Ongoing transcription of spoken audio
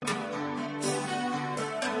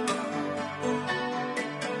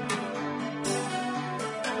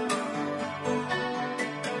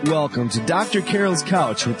Welcome to Dr. Carol's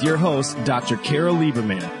Couch with your host, Dr. Carol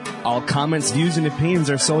Lieberman. All comments, views, and opinions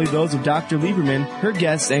are solely those of Dr. Lieberman, her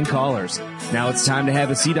guests, and callers. Now it's time to have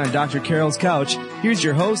a seat on Dr. Carol's Couch. Here's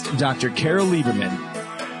your host, Dr. Carol Lieberman.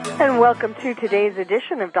 And welcome to today's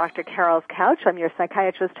edition of Dr. Carol's Couch. I'm your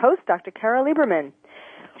psychiatrist host, Dr. Carol Lieberman.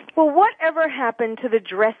 Well, whatever happened to the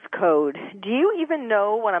dress code? Do you even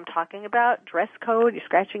know what I'm talking about? Dress code? You're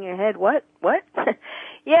scratching your head. What?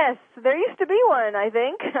 Yes, there used to be one, I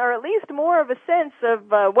think, or at least more of a sense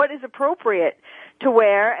of what is appropriate to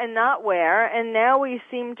wear and not wear, and now we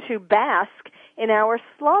seem to bask in our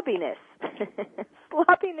slobbiness.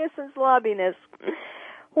 Sloppiness and slobbiness.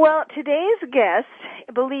 Well, today's guest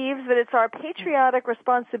believes that it's our patriotic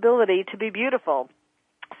responsibility to be beautiful.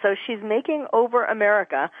 So she's making over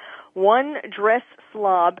America one dress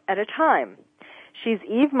slob at a time. She's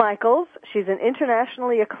Eve Michaels. She's an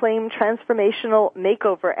internationally acclaimed transformational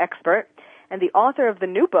makeover expert and the author of the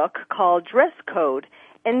new book called Dress Code,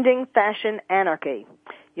 Ending Fashion Anarchy.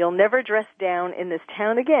 You'll never dress down in this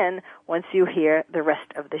town again once you hear the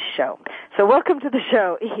rest of this show. So welcome to the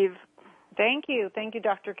show, Eve. Thank you. Thank you,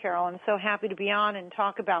 Dr. Carol. I'm so happy to be on and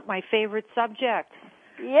talk about my favorite subject.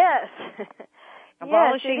 Yes.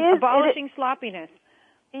 Abolishing sloppiness.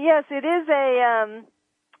 Yes, it is a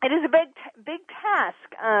big task,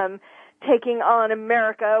 taking on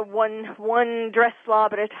America one dress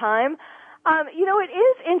slob at a time. It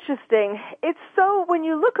is interesting. It's so, when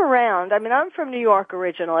you look around, I mean, I'm from New York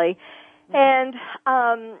originally, and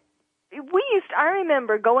I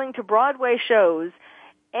remember going to Broadway shows,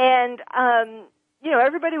 and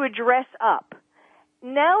everybody would dress up.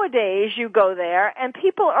 Nowadays, you go there, and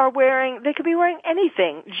people are they could be wearing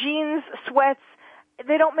anything, jeans, sweats.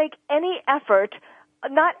 They don't make any effort.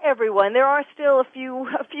 Not everyone. There are still a few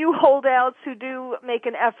holdouts who do make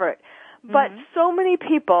an effort. But so many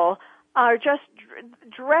people are just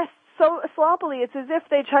dressed so sloppily. It's as if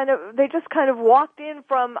they just kind of walked in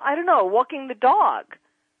from, I don't know, walking the dog.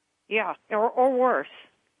 Yeah, or worse.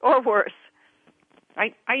 Or worse.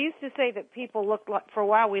 I used to say that people looked like, for a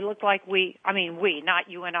while, we looked like we, not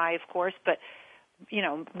you and I, of course, but,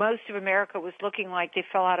 most of America was looking like they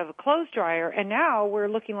fell out of a clothes dryer, and now we're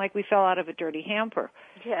looking like we fell out of a dirty hamper.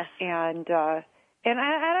 Yes. And I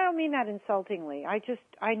don't mean that insultingly.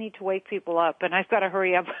 I need to wake people up, and I've got to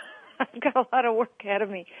hurry up. I've got a lot of work ahead of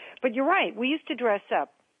me. But you're right. We used to dress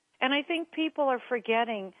up. And I think people are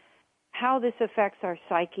forgetting how this affects our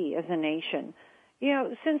psyche as a nation.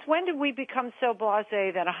 Since when did we become so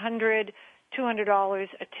blasé that $100, $200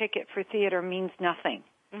 a ticket for theater means nothing?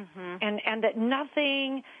 Mm-hmm. And that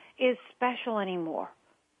nothing is special anymore?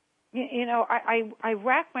 I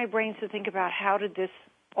rack my brains to think about how did this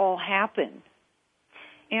all happen.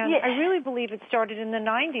 And I really believe it started in the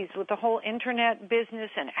 90s with the whole internet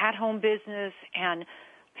business and at-home business and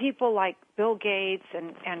people like Bill Gates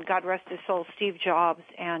and God rest his soul, Steve Jobs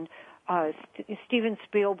and Steven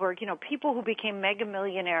Spielberg, people who became mega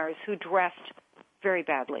millionaires who dressed very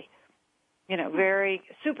badly, very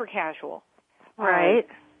super casual. Right.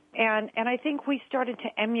 And I think we started to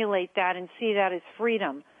emulate that and see that as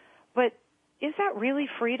freedom. But is that really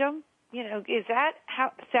freedom? Is that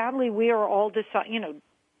how, sadly, we are all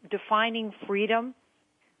defining freedom,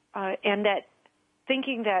 and that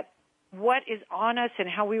thinking that what is on us and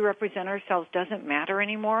how we represent ourselves doesn't matter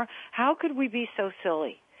anymore? How could we be so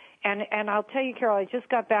silly? And I'll tell you, Carol, I just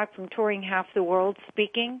got back from touring half the world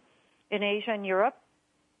speaking in Asia and Europe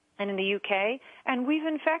and in the UK, and we've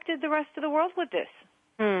infected the rest of the world with this.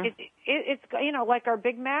 It's like our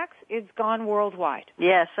Big Macs, it's gone worldwide.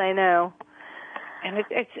 Yes, I know. And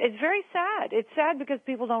it's very sad. It's sad because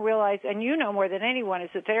people don't realize, and you know more than anyone as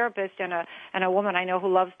a therapist and a woman I know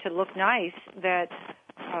who loves to look nice, that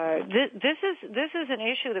this is an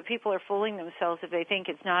issue that people are fooling themselves if they think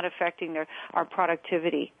it's not affecting our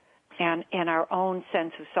productivity and our own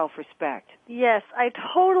sense of self-respect. Yes, I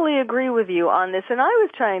totally agree with you on this. And I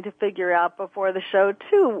was trying to figure out before the show,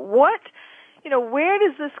 too, where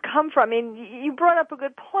does this come from? I mean, you brought up a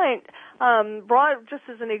good point. Just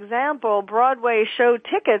as an example, Broadway show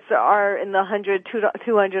tickets are in the $100,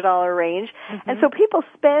 $200 range. Mm-hmm. And so people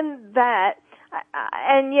spend that,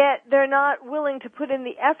 and yet they're not willing to put in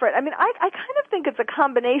the effort. I mean, I kind of think it's a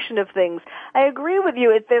combination of things. I agree with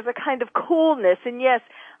you. There's a kind of coolness. And yes,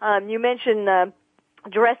 you mentioned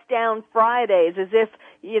dress down Fridays as if,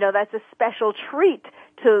 that's a special treat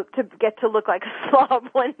to get to look like a slob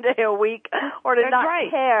one day a week or to not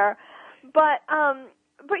care. But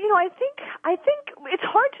I think it's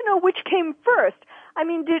hard to know which came first. I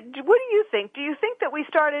mean, what do you think? Do you think that we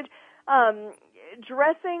started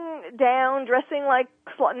dressing like,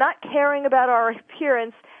 not caring about our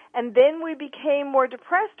appearance and then we became more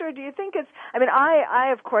depressed, or do you think it's, I mean,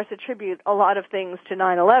 I of course attribute a lot of things to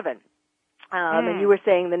 9/11. And you were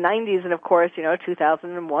saying the 90s and of course,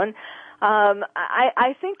 2001.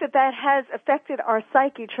 I think that has affected our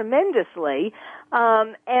psyche tremendously.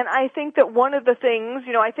 And I think that one of the things,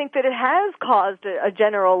 I think that it has caused a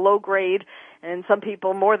general low grade, and some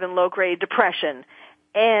people more than low grade, depression.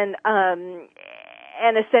 And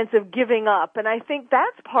a sense of giving up. And I think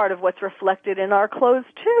that's part of what's reflected in our clothes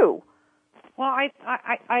too. Well, I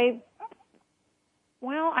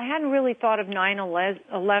hadn't really thought of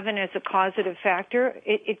 9/11 as a causative factor.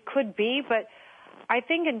 It could be, but I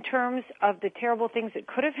think in terms of the terrible things that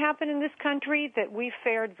could have happened in this country, that we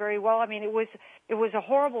fared very well. I mean, it was a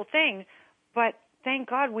horrible thing, but thank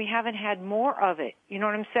God we haven't had more of it. You know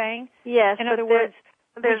what I'm saying? Yes. In other words,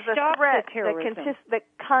 there's a threat that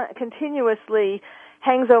continuously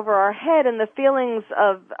hangs over our head, and the feelings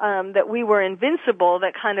of that we were invincible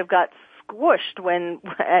that kind of got squished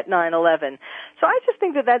at 9/11. So I just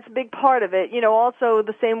think that that's a big part of it. Also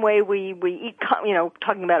the same way we eat,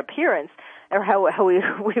 talking about appearance, or how we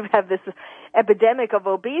have this epidemic of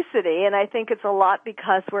obesity, and I think it's a lot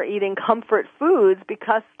because we're eating comfort foods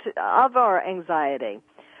because of our anxiety.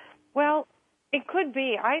 Well, it could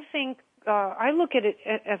be. I think I look at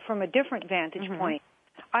it from a different vantage point.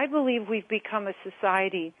 I believe we've become a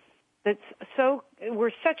society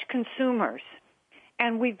we're such consumers,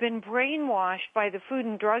 and we've been brainwashed by the food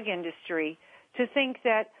and drug industry to think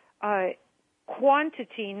that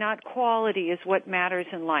quantity, not quality, is what matters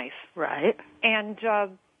in life. Right. And,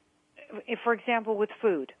 for example, with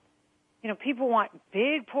food, people want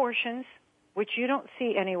big portions, which you don't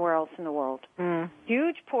see anywhere else in the world.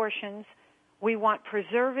 Huge portions. We want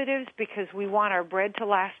preservatives because we want our bread to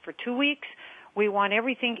last for 2 weeks. We want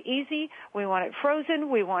everything easy. We want it frozen.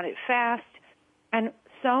 We want it fast. And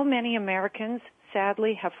so many Americans,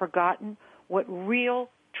 sadly, have forgotten what real,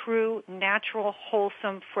 true, natural,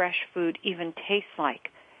 wholesome, fresh food even tastes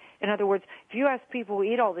like. In other words, if you ask people who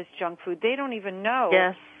eat all this junk food, they don't even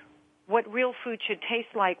know what real food should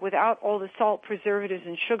taste like without all the salt, preservatives,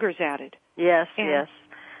 and sugars added. Yes.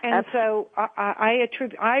 And so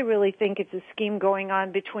I really think it's a scheme going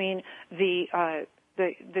on between the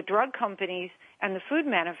drug companies and the food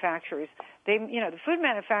manufacturers. The food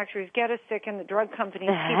manufacturers get us sick and the drug companies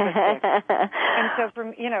keep us sick. And so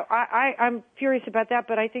I'm furious about that,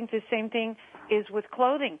 but I think the same thing is with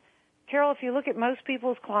clothing. Carol, if you look at most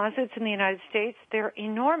people's closets in the United States, they're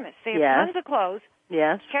enormous. They have tons of clothes,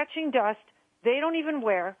 catching dust, they don't even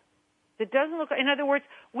wear. It doesn't look, in other words,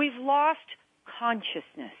 we've lost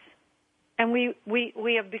consciousness. And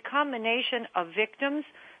we have become a nation of victims,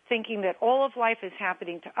 thinking that all of life is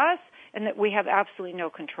happening to us and that we have absolutely no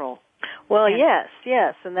control. Well, yes,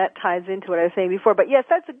 and that ties into what I was saying before. But yes,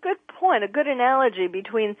 that's a good point, a good analogy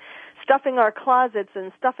between stuffing our closets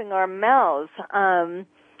and stuffing our mouths.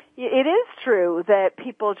 It is true that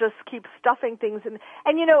people just keep stuffing things, and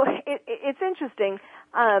it's interesting,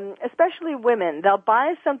 especially women. They'll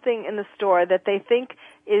buy something in the store that they think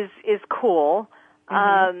is cool,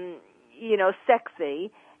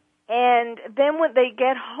 sexy. And then when they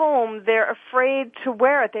get home, they're afraid to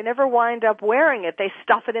wear it. They never wind up wearing it. They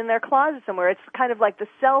stuff it in their closet somewhere. It's kind of like the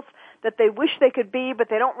self that they wish they could be, but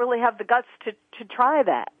they don't really have the guts to try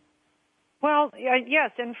that. Well,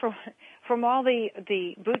 yes, and from all the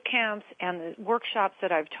boot camps and the workshops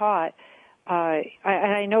that I've taught,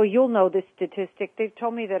 I know you'll know this statistic. They've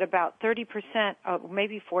told me that about 30%,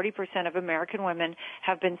 maybe 40% of American women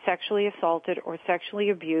have been sexually assaulted or sexually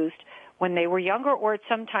abused when they were younger or at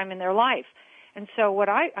some time in their life. And so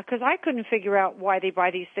because I couldn't figure out why they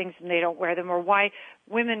buy these things and they don't wear them, or why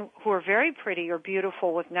women who are very pretty or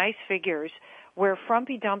beautiful with nice figures wear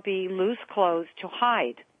frumpy-dumpy, loose clothes to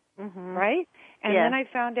hide, right? And then I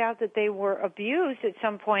found out that they were abused at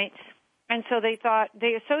some point, and so they thought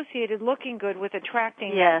they associated looking good with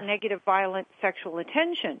attracting that negative, violent sexual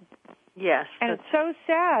attention. Yes. And it's so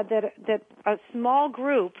sad that a small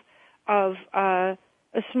group of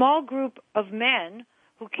men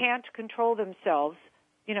who can't control themselves,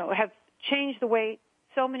 have changed the way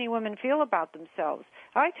so many women feel about themselves.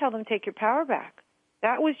 I tell them, take your power back.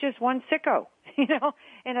 That was just one sicko,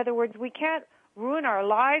 In other words, we can't ruin our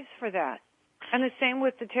lives for that. And the same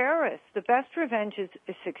with the terrorists. The best revenge is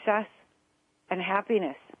success and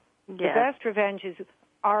happiness. Yes. The best revenge is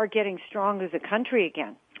our getting strong as a country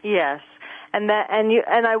again. Yes. I'm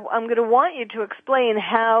going to want you to explain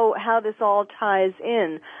how this all ties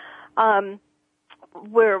in.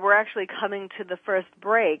 We're actually coming to the first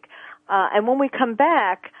break, and when we come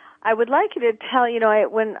back, I would like you to tell.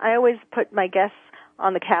 When I always put my guests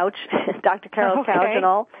on the couch, Dr. Carol's couch and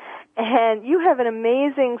all, and you have an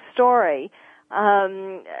amazing story,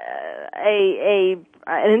 an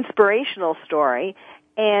inspirational story,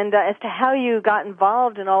 and as to how you got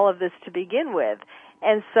involved in all of this to begin with.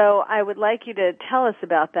 And so I would like you to tell us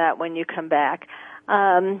about that when you come back.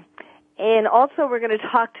 And also we're going to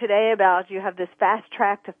talk today about, you have this Fast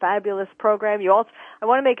Track to Fabulous program. I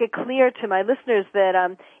want to make it clear to my listeners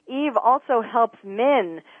that Eve also helps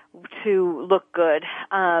men to look good,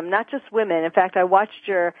 not just women. In fact, I watched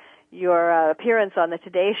your appearance on the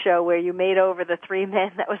Today Show where you made over the 3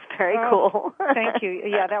 men. That was very cool. Thank you.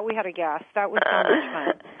 Yeah, we had a gas. That was so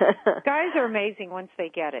much fun. Guys are amazing once they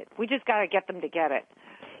get it. We just got to get them to get it.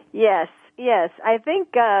 Yes. I think,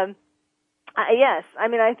 yes. I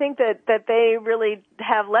mean, I think that they really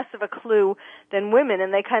have less of a clue than women,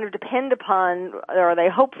 and they kind of depend upon, or they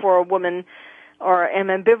hope for a woman, or am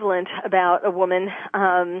ambivalent about a woman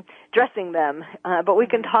dressing them. But we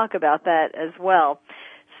can talk about that as well.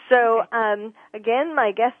 So, again,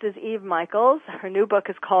 my guest is Eve Michaels. Her new book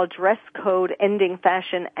is called Dress Code: Ending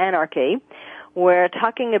Fashion Anarchy. We're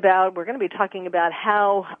going to be talking about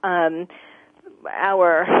how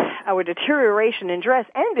our deterioration in dress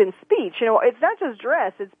and in speech. You know, it's not just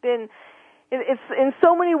dress. It's in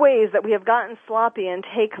so many ways that we have gotten sloppy and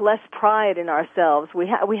take less pride in ourselves. We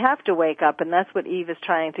have to wake up, and that's what Eve is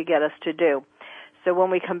trying to get us to do. So when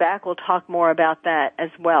we come back, we'll talk more about that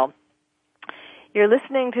as well. You're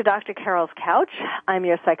listening to Dr. Carol's Couch. I'm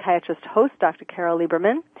your psychiatrist host, Dr. Carol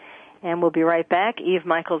Lieberman, and we'll be right back. Eve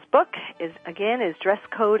Michaels' book is Dress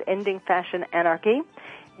Code: Ending Fashion Anarchy,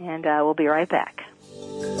 and we'll be right back.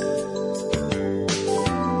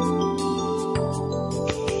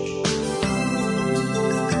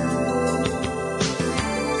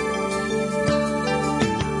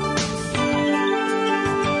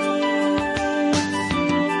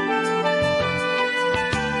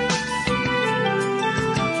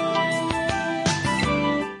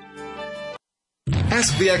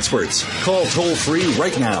 Ask the experts. Call toll-free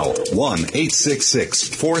right now,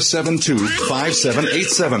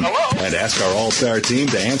 1-866-472-5787. And ask our All-Star team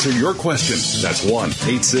to answer your question. That's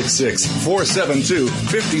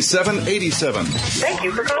 1-866-472-5787. Thank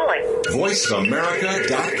you for calling.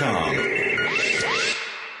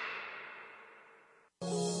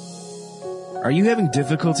 VoiceAmerica.com. Are you having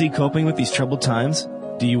difficulty coping with these troubled times?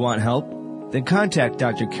 Do you want help? Then contact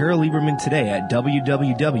Dr. Carol Lieberman today at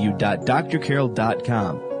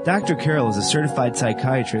www.drcarol.com. Dr. Carol is a certified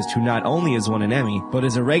psychiatrist who not only has won an Emmy, but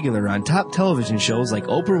is a regular on top television shows like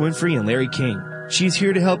Oprah Winfrey and Larry King. She's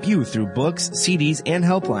here to help you through books, CDs, and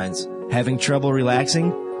helplines. Having trouble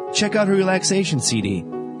relaxing? Check out her relaxation CD.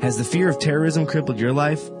 Has the fear of terrorism crippled your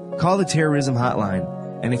life? Call the terrorism hotline.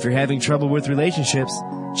 And if you're having trouble with relationships,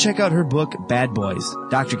 check out her book, Bad Boys.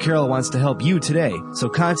 Dr. Carol wants to help you today, so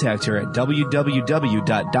contact her at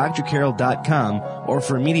www.drcarol.com or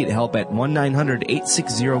for immediate help at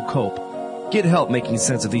 1-900-860-COPE. Get help making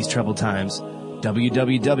sense of these troubled times.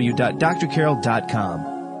 www.drcarol.com.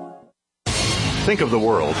 Think of the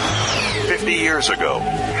world 50 years ago.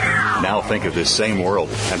 Now think of this same world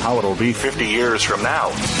and how it'll be 50 years from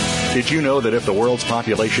now. Did you know that if the world's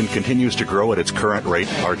population continues to grow at its current rate,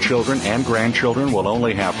 our children and grandchildren will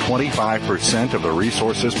only have 25% of the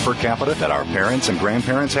resources per capita that our parents and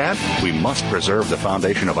grandparents had? We must preserve the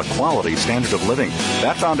foundation of a quality standard of living.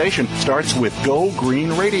 That foundation starts with Go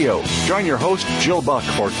Green Radio. Join your host, Jill Buck,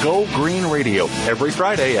 for Go Green Radio every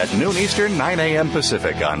Friday at noon Eastern, 9 a.m.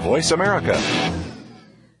 Pacific on Voice America.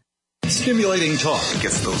 Stimulating talk. It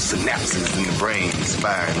gets those synapses in the brain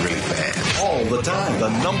firing really fast. All the time. The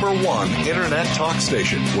 #1 Internet talk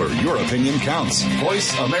station where your opinion counts.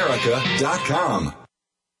 VoiceAmerica.com.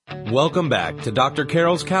 Welcome back to Dr.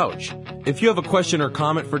 Carol's Couch. If you have a question or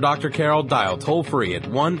comment for Dr. Carol, dial toll-free at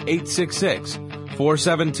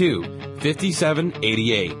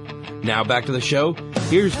 1-866-472-5788. Now back to the show.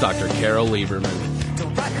 Here's Dr. Carol Lieberman.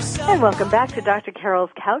 And welcome back to Dr.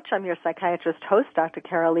 Carol's Couch. I'm your psychiatrist host, Dr.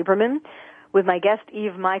 Carol Lieberman, with my guest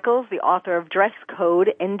Eve Michaels, the author of Dress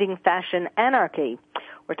Code: Ending Fashion Anarchy.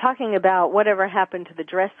 We're talking about whatever happened to the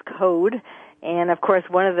dress code, and of course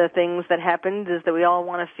one of the things that happened is that we all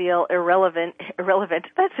want to feel irrelevant.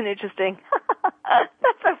 That's an interesting,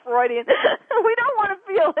 that's a Freudian. We don't want to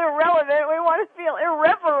feel irrelevant, we want to feel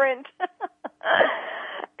irreverent.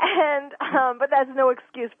 And, but that's no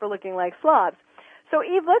excuse for looking like slobs. So,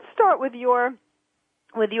 Eve, let's start with your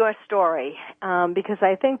story, because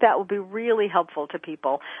I think that will be really helpful to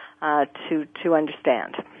people to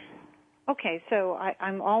understand. Okay, so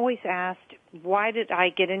I'm always asked, why did I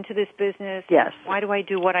get into this business? Yes. Why do I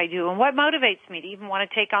do what I do? And what motivates me to even want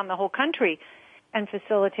to take on the whole country and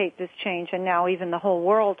facilitate this change, and now even the whole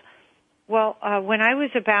world? Well, when I was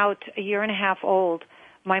about a year and a half old,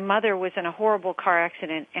 my mother was in a horrible car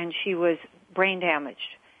accident and she was brain damaged.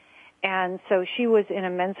 And so she was in a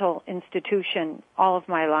mental institution all of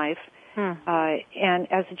my life. And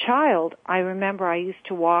as a child, I remember I used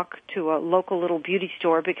to walk to a local little beauty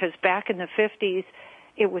store because back in the 50s,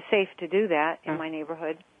 it was safe to do that in my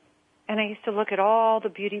neighborhood. And I used to look at all the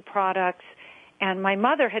beauty products. And my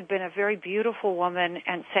mother had been a very beautiful woman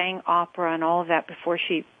and sang opera and all of that before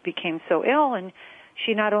she became so ill. And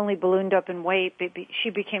she not only ballooned up in weight, but she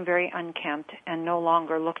became very unkempt and no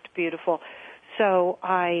longer looked beautiful. So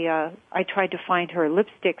I tried to find her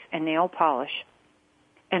lipsticks and nail polish.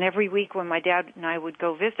 And every week when my dad and I would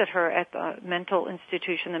go visit her at the mental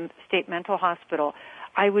institution, the state mental hospital,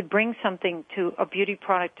 I would bring something to a beauty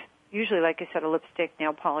product, usually, like I said, a lipstick,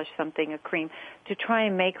 nail polish, something, a cream, to try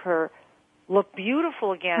and make her look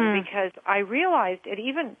beautiful again, because I realized at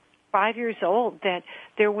even 5 years old that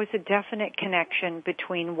there was a definite connection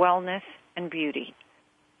between wellness and beauty,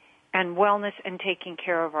 and wellness and taking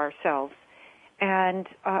care of ourselves. And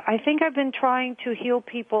I think I've been trying to heal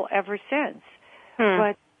people ever since.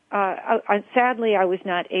 But sadly, I was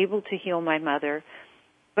not able to heal my mother,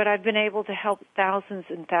 but I've been able to help thousands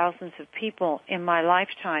and thousands of people in my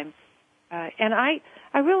lifetime. And I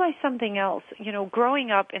realized something else. You know,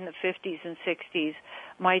 growing up in the 50s and 60s,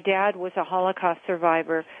 my dad was a Holocaust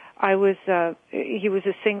survivor. He was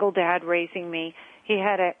a single dad raising me. He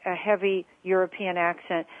had a heavy European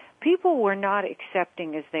accent. People were not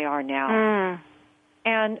accepting as they are now.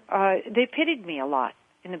 And they pitied me a lot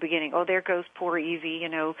in the beginning. Oh, there goes poor Evie, you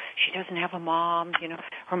know, she doesn't have a mom, you know,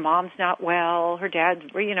 her mom's not well, her dad's,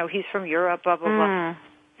 you know, he's from Europe, blah, blah, blah.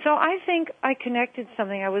 So I think I connected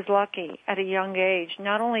something. I was lucky at a young age,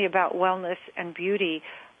 not only about wellness and beauty,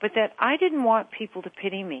 but that I didn't want people to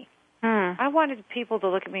pity me. I wanted people to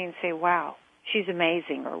look at me and say, wow, she's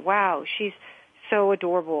amazing, or wow, she's so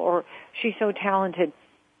adorable, or she's so talented.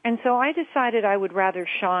 And so I decided I would rather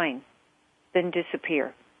shine than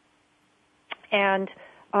disappear. And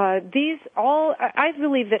I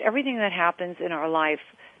believe that everything that happens in our life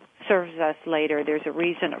serves us later. There's a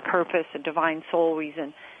reason, a purpose, a divine soul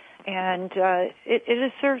reason. And it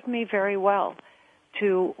has served me very well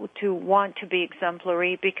to want to be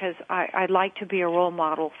exemplary, because I like to be a role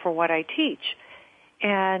model for what I teach.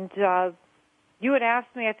 And you had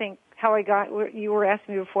asked me, I think, you were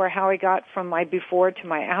asking me before how I got from my before to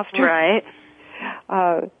my after. Right.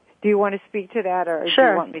 Do you want to speak to that, or Sure.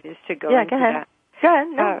 do you want me just to go into go ahead. that? Go ahead.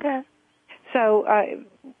 No, go ahead. So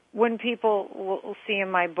when people will see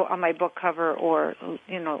on my book cover, or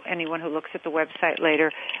you know, anyone who looks at the website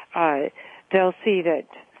later, they'll see that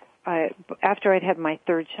after I'd had my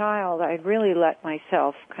third child, I'd really let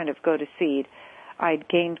myself kind of go to seed. I'd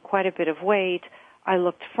gained quite a bit of weight. I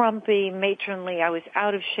looked frumpy, matronly. I was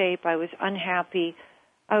out of shape. I was unhappy.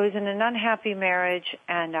 I was in an unhappy marriage,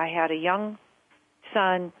 and I had a young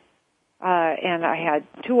son. And I had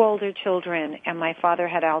 2 older children, and my father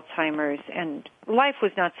had Alzheimer's, and life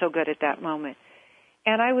was not so good at that moment.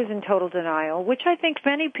 And I was in total denial, which I think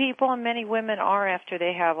many people and many women are after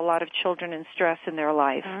they have a lot of children and stress in their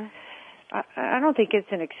life. I don't think it's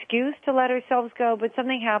an excuse to let ourselves go, but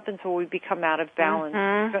something happens where we become out of balance,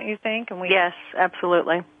 don't you think? And Yes,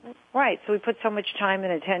 absolutely. Right, so we put so much time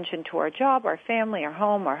and attention to our job, our family, our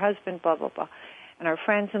home, our husband, blah, blah, blah, and our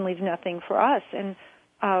friends, and leave nothing for us. And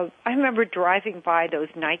I remember driving by those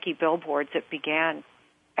Nike billboards that began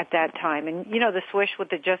at that time. And, you know, the swish with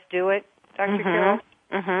the Just Do It, Dr. Carol?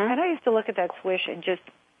 And I used to look at that swish and just,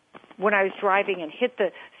 when I was driving, and hit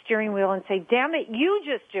the steering wheel and say, damn it, you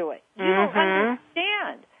just do it. You don't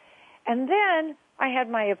understand. And then I had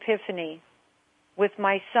my epiphany with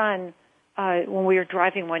my son when we were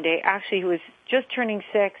driving one day. Actually, he was just turning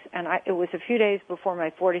 6, and it was a few days before my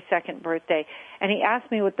 42nd birthday, and he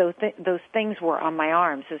asked me what those things were on my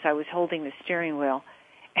arms as I was holding the steering wheel.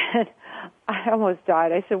 And I almost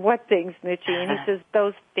died. I said, what things, Mitchie? And he says,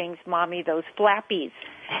 those things, Mommy, those flappies.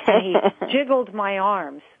 And he jiggled my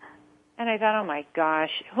arms. And I thought, oh, my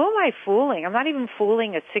gosh, who am I fooling? I'm not even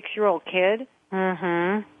fooling a 6-year-old kid. So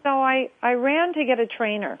I ran to get a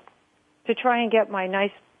trainer to try and get my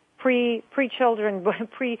nice pre-children,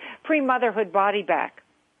 pre-motherhood body back.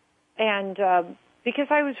 And because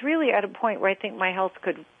I was really at a point where I think my health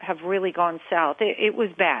could have really gone south. It was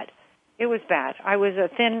bad. It was bad. I was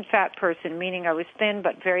a thin, fat person, meaning I was thin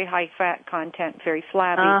but very high fat content, very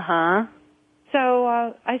flabby. So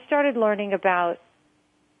I started learning about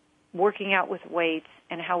working out with weights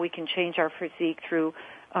and how we can change our physique through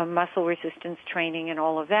muscle resistance training and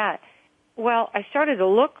all of that. Well, I started to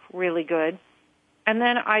look really good, And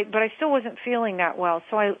then but I still wasn't feeling that well.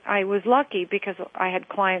 So I was lucky because I had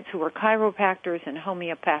clients who were chiropractors and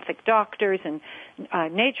homeopathic doctors and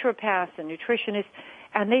naturopaths and nutritionists,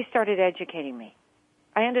 and they started educating me.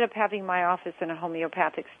 I ended up having my office in a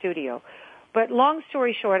homeopathic studio. But long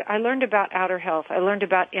story short, I learned about outer health. I learned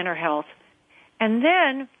about inner health. And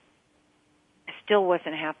then I still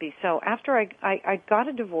wasn't happy. So after I got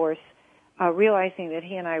a divorce, realizing that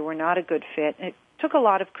he and I were not a good fit, it took a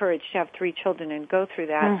lot of courage to have 3 children and go through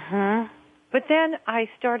that. Mm-hmm. But then I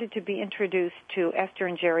started to be introduced to Esther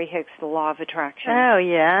and Jerry Hicks, The Law of Attraction. Oh,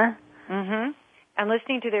 yeah? Mm-hmm. And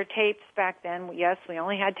listening to their tapes back then, yes, we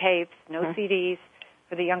only had tapes, no CDs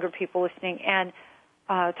for the younger people listening. And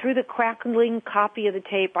through the crackling copy of the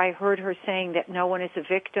tape, I heard her saying that no one is a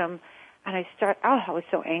victim. And I was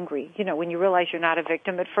so angry. You know, when you realize you're not a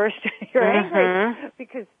victim at first, you're angry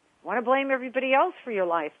because you want to blame everybody else for your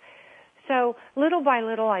life. So little by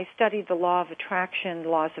little, I studied the law of attraction,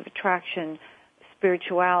 laws of attraction,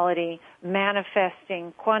 spirituality,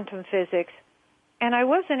 manifesting, quantum physics. And I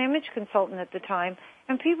was an image consultant at the time,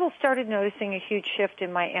 and people started noticing a huge shift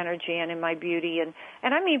in my energy and in my beauty. And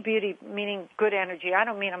I mean beauty, meaning good energy. I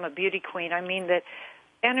don't mean I'm a beauty queen. I mean that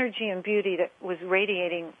energy and beauty that was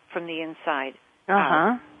radiating from the inside.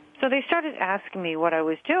 So they started asking me what I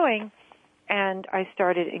was doing, and I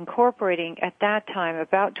started incorporating at that time,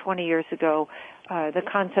 about 20 years ago, the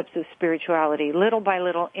concepts of spirituality little by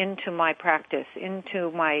little into my practice,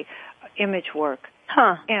 into my image work.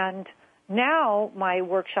 And now my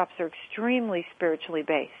workshops are extremely spiritually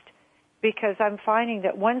based because I'm finding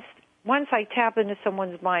that once I tap into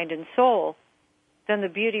someone's mind and soul, then the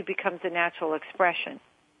beauty becomes a natural expression.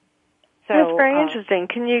 So, that's very interesting.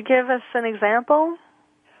 Can you give us an example?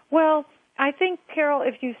 Well, I think, Carol,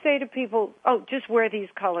 if you say to people, just wear these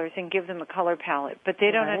colors and give them a color palette, but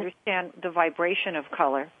they don't understand the vibration of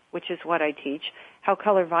color, which is what I teach, how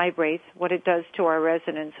color vibrates, what it does to our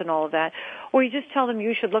resonance and all of that, or you just tell them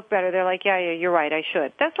you should look better, they're like, yeah, you're right, I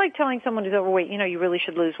should. That's like telling someone who's overweight, you really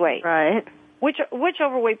should lose weight. Right. Which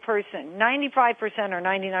overweight person, 95% or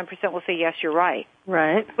 99% will say, yes, you're right.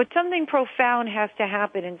 Right. But something profound has to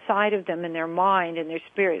happen inside of them, in their mind, in their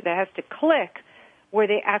spirit, that has to click where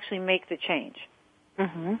they actually make the change.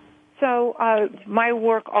 Mm-hmm. So my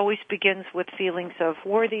work always begins with feelings of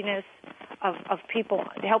worthiness, of people,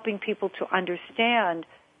 helping people to understand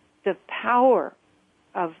the power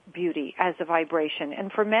of beauty as a vibration.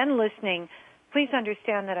 And for men listening, please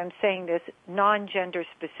understand that I'm saying this non-gender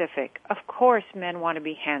specific. Of course, men want to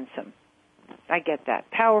be handsome. I get that.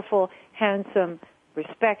 Powerful, handsome,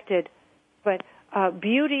 respected. But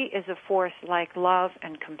beauty is a force like love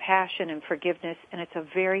and compassion and forgiveness, and it's a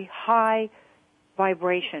very high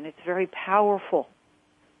vibration. It's very powerful.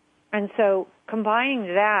 And so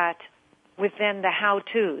combining that with then the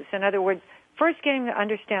how-tos. In other words, first getting to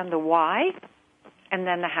understand the why, and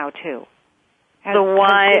then the how-to. The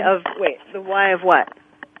why of what?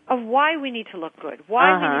 Of why we need to look good,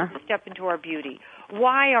 why we need to step into our beauty,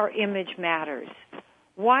 why our image matters,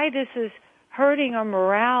 why this is hurting our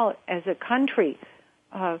morale as a country.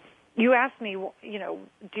 You asked me,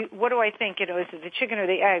 what do I think? Is it the chicken or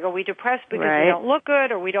the egg? Are we depressed because we don't look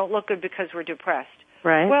good, or we don't look good because we're depressed?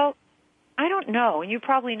 Right. Well, I don't know, and you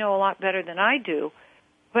probably know a lot better than I do,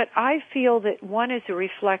 but I feel that one is a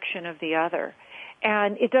reflection of the other.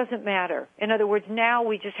 And it doesn't matter. In other words, now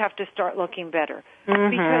we just have to start looking better.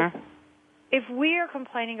 Because if we are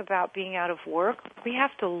complaining about being out of work, we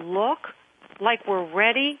have to look like we're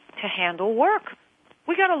ready to handle work.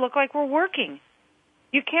 We got to look like we're working.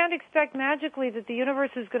 You can't expect magically that the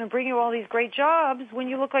universe is going to bring you all these great jobs when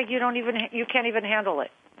you look like you can't even handle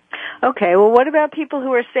it. Okay. Well, what about people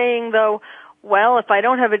who are saying though, well, if I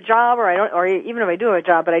don't have a job, or even if I do have a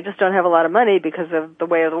job, but I just don't have a lot of money because of the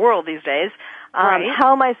way of the world these days,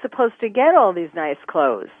 how am I supposed to get all these nice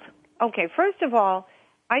clothes? Okay, first of all,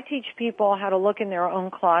 I teach people how to look in their own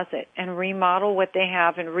closet and remodel what they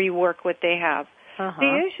have and rework what they have.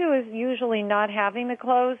 The issue is usually not having the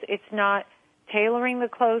clothes. It's not tailoring the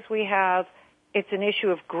clothes we have. It's an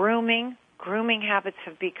issue of grooming. Grooming habits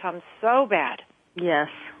have become so bad. Yes.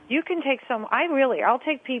 You can take I'll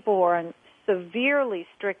take people who are on severely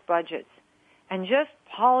strict budgets and just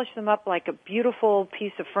polish them up like a beautiful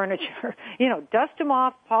piece of furniture. Dust them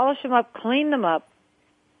off, polish them up, clean them up.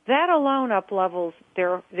 That alone up-levels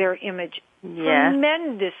their image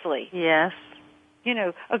tremendously. Yes.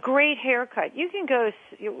 A great haircut. You can go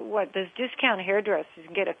to, those discount hairdressers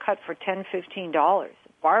and get a cut for $10, $15,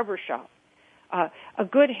 barbershop. A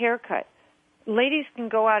good haircut. Ladies can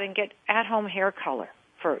go out and get at-home hair color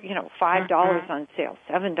for, $5 on sale,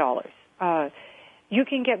 $7. You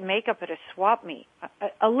can get makeup at a swap meet,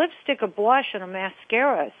 a lipstick, a blush, and a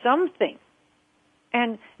mascara, something.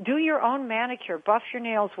 And do your own manicure, buff your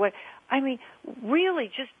nails. Really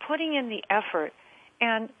just putting in the effort.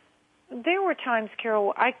 And there were times,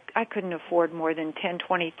 Carol, I couldn't afford more than $10,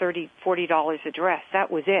 $20, $30, $40 a dress. That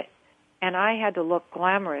was it. And I had to look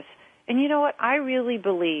glamorous. And you know what? I really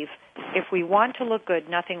believe if we want to look good,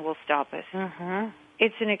 nothing will stop us. Mm-hmm.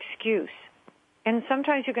 It's an excuse. And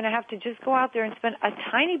sometimes you're going to have to just go out there and spend a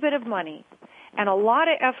tiny bit of money and a lot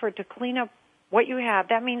of effort to clean up what you have.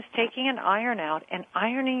 That means taking an iron out and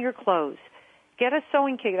ironing your clothes. Get a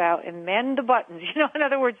sewing kit out and mend the buttons. In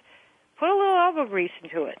other words, put a little elbow grease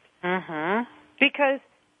into it. Mm-hmm. Because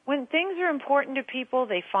when things are important to people,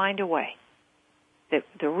 they find a way.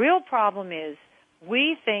 The real problem is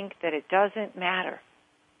we think that it doesn't matter.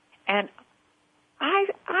 And I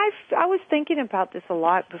was thinking about this a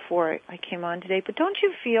lot before I came on today, but don't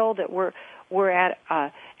you feel that we're at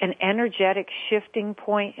an energetic shifting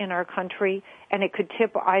point in our country, and it could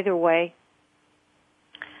tip either way?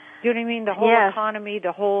 Do you know what I mean? The whole economy,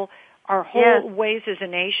 our whole ways as a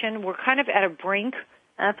nation, we're kind of at a brink.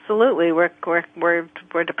 Absolutely, we're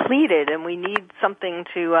depleted, and we need something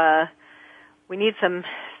to. We need some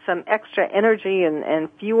extra energy and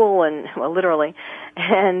fuel, and literally,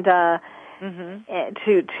 and.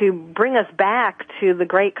 To bring us back to the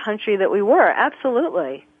great country that we were.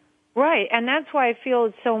 Absolutely. Right, and that's why I feel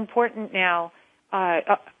it's so important now.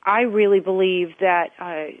 I really believe that,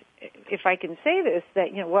 if I can say this,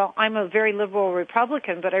 that, I'm a very liberal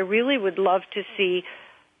Republican, but I really would love to see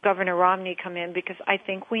Governor Romney come in because I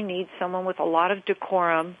think we need someone with a lot of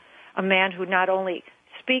decorum, a man who not only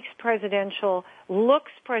speaks presidential,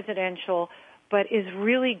 looks presidential, but is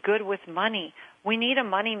really good with money. We need a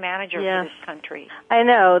money manager for this country. I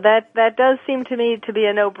know. That does seem to me to be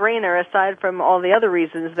a no-brainer, aside from all the other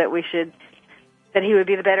reasons that he would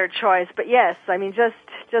be the better choice. But yes, I mean, just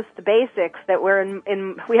the basics that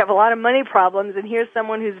we have a lot of money problems, and here's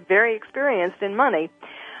someone who's very experienced in money.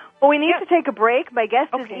 Well, we need to take a break. My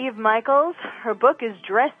guest is Eve Michaels. Her book is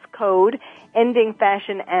Dress Code, Ending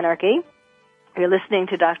Fashion Anarchy. You're listening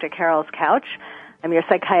to Dr. Carol's Couch. I'm your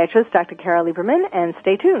psychiatrist, Dr. Carol Lieberman, and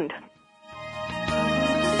stay tuned.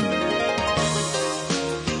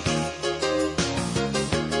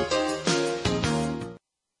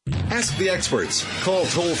 Ask the experts. Call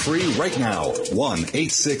toll-free right now,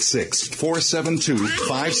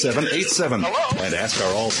 1-866-472-5787. And ask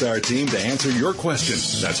our All-Star team to answer your question.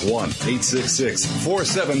 That's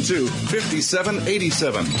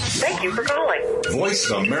 1-866-472-5787. Thank you for calling.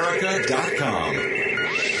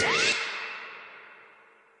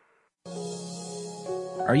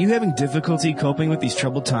 VoiceAmerica.com. Are you having difficulty coping with these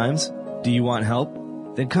troubled times? Do you want help?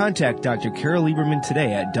 Then contact Dr. Carol Lieberman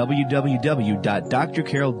today at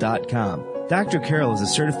www.drcarol.com. Dr. Carol is a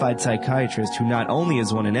certified psychiatrist who not only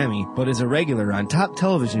has won an Emmy, but is a regular on top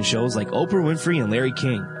television shows like Oprah Winfrey and Larry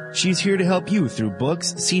King. She's here to help you through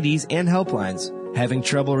books, CDs, and helplines. Having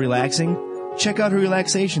trouble relaxing? Check out her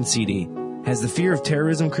relaxation CD. Has the fear of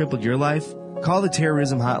terrorism crippled your life? Call the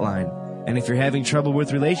terrorism hotline. And if you're having trouble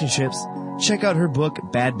with relationships, check out her book,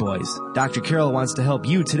 Bad Boys. Dr. Carol wants to help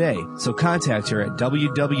you today, so contact her at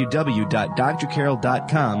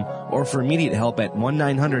www.drcarol.com or for immediate help at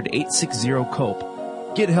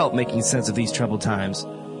 1-900-860-COPE. Get help making sense of these troubled times.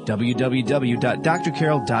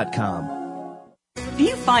 www.drcarol.com. Do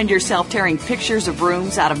you find yourself tearing pictures of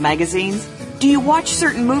rooms out of magazines? Do you watch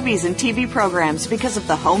certain movies and TV programs because of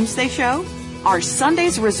the homes they show? Are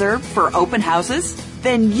Sundays reserved for open houses?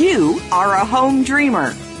 Then you are a home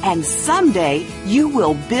dreamer. And someday, you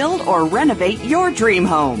will build or renovate your dream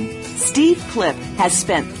home. Steve Clipp has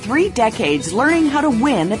spent 3 decades learning how to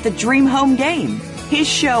win at the Dream Home game. His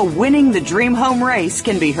show, Winning the Dream Home Race,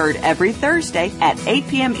 can be heard every Thursday at 8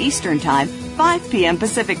 p.m. Eastern Time, 5 p.m.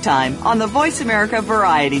 Pacific Time on the Voice America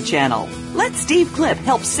Variety Channel. Let Steve Clipp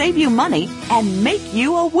help save you money and make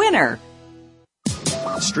you a winner.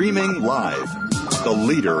 Streaming live, the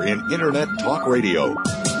leader in Internet talk radio.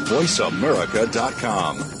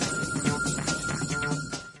 VoiceAmerica.com.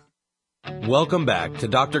 Welcome back to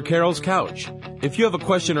Dr. Carol's Couch. If you have a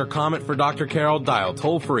question or comment for Dr. Carol, dial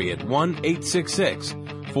toll-free at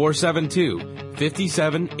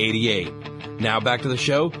 1-866-472-5788. Now back to the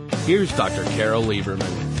show. Here's Dr. Carol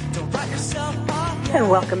Lieberman. And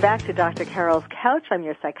welcome back to Dr. Carol's Couch. I'm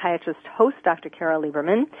your psychiatrist host, Dr. Carol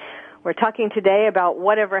Lieberman. We're talking today about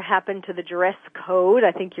whatever happened to the dress code.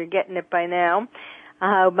 I think you're getting it by now.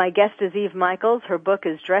 My guest is Eve Michaels. Her book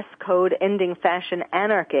is Dress Code, Ending Fashion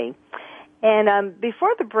Anarchy. And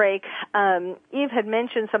before the break, Eve had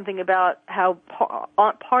mentioned something about how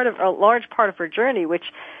a large part of her journey, which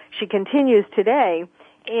she continues today,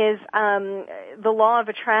 is the law of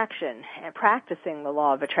attraction, practicing the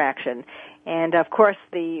law of attraction. And of course,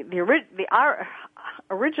 our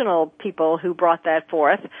original people who brought that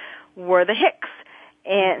forth were the Hicks.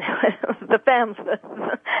 And the family,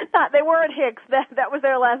 they weren't Hicks. That was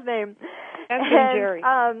their last name. That's Jerry.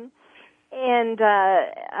 And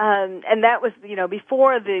that was,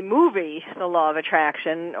 before the movie, The Law of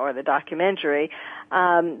Attraction, or the documentary,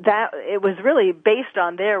 that it was really based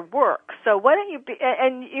on their work. So why don't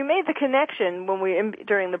and you made the connection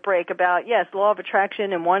during the break about, yes, Law of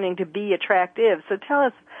Attraction and wanting to be attractive. So tell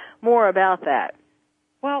us more about that.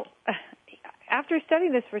 Well, after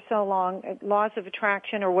studying this for so long, laws of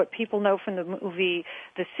attraction, or what people know from the movie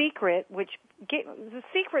The Secret, The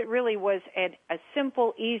Secret really was a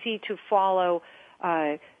simple, easy-to-follow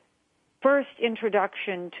first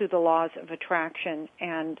introduction to the laws of attraction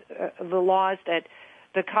and the laws that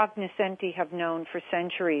the cognoscenti have known for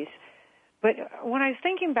centuries. But when I was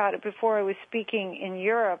thinking about it before I was speaking in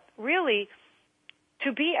Europe, really,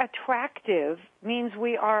 to be attractive means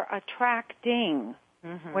we are attracting.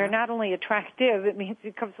 Mm-hmm. We're not only attractive, it means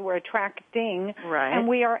we're attracting, right. And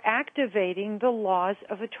we are activating the laws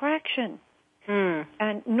of attraction. Mm.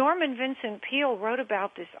 And Norman Vincent Peale wrote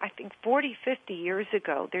about this, I think, 40, 50 years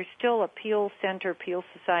ago. There's still a Peale Center, Peale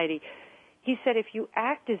Society. He said, if you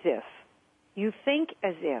act as if, you think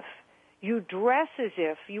as if, you dress as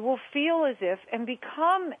if, you will feel as if, and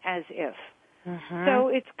become as if. Mm-hmm. So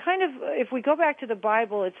it's kind of, if we go back to the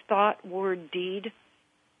Bible, it's thought, word, deed.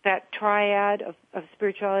 That triad of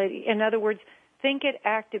spirituality. In other words, think it,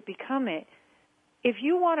 act it, become it. If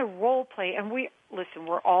you want to role play, and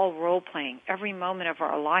we're all role playing every moment of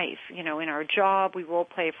our life. In our job, we role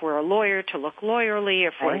play if we're a lawyer to look lawyerly.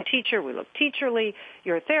 If we're a teacher, we look teacherly.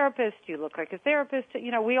 You're a therapist, you look like a therapist.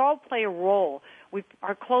 We all play a role.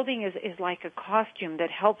 Our clothing is like a costume that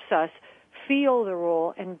helps us feel the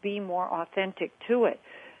role and be more authentic to it.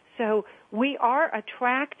 So we are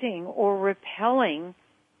attracting or repelling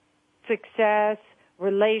success,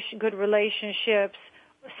 good relationships,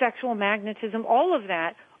 sexual magnetism, all of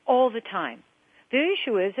that, all the time. The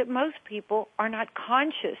issue is that most people are not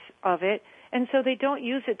conscious of it, and so they don't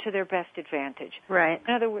use it to their best advantage. Right.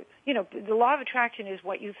 In other words, the law of attraction is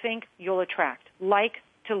what you think you'll attract. Like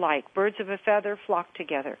to like. Birds of a feather flock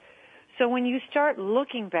together. So when you start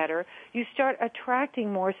looking better, you start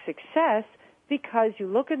attracting more success because you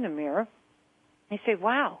look in the mirror and you say,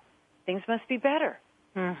 wow, things must be better.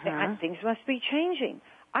 Mm-hmm. Things must be changing.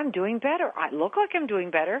 I'm doing better. I look like I'm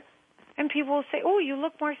doing better. And people will say, oh, you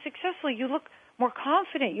look more successful. You look more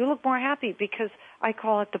confident. You look more happy, because I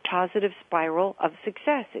call it the positive spiral of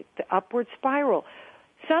success. It's the upward spiral.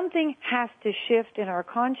 Something has to shift in our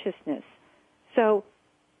consciousness. So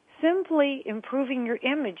simply improving your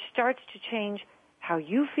image starts to change how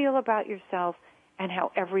you feel about yourself and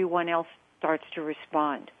how everyone else starts to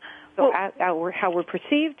respond. So how we're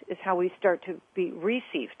perceived is how we start to be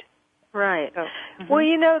received. Right. So, Well,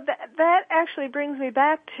 that actually brings me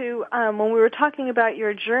back to when we were talking about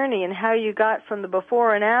your journey and how you got from the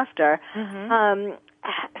before and after. Mm-hmm.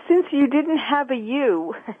 Since you didn't have a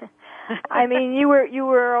you, I mean, you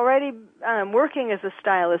were already working as a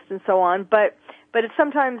stylist and so on, but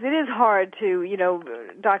sometimes it is hard to,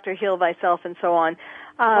 Dr. Heal Thyself and so on.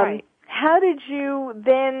 Right. How did you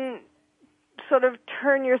then sort of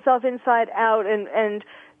turn yourself inside out and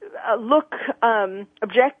look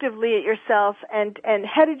objectively at yourself, and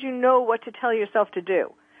how did you know what to tell yourself to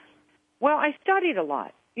do? Well, I studied a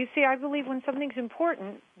lot. You see, I believe when something's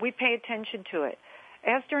important, we pay attention to it.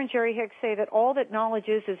 Esther and Jerry Hicks say that all that knowledge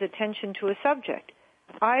is attention to a subject.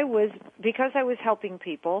 Because I was helping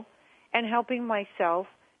people and helping myself,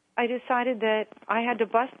 I decided that I had to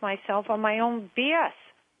bust myself on my own BS.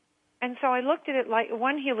 And so I looked at it like,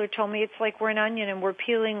 one healer told me, it's like we're an onion and we're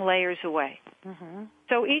peeling layers away. Mm-hmm.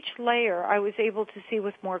 So each layer I was able to see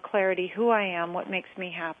with more clarity who I am, what makes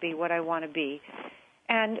me happy, what I want to be.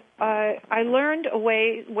 And I learned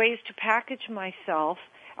ways to package myself.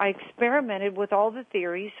 I experimented with all the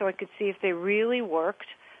theories so I could see if they really worked.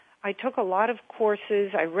 I took a lot of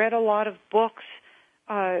courses. I read a lot of books.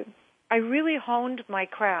 I really honed my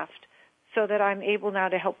craft so that I'm able now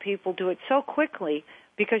to help people do it so quickly.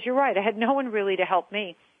 Because you're right, I had no one really to help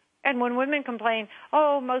me. And when women complain,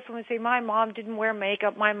 most women say, my mom didn't wear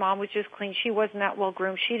makeup, my mom was just clean, she wasn't that well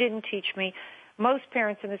groomed, she didn't teach me. Most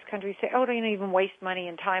parents in this country say, don't even waste money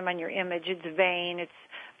and time on your image, it's vain, it's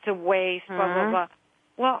a waste, blah, blah, blah.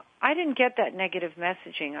 Well, I didn't get that negative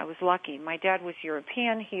messaging. I was lucky. My dad was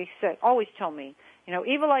European. He always told me, You know,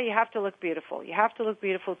 evil eye, you have to look beautiful. You have to look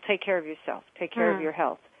beautiful. Take care of yourself. Take care of your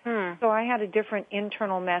health. So I had a different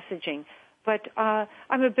internal messaging. But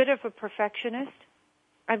I'm a bit of a perfectionist.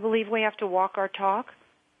 I believe we have to walk our talk.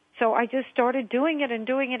 So I just started doing it and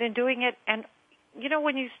doing it and doing it. And, you know,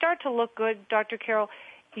 when you start to look good, Dr. Carol,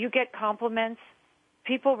 you get compliments.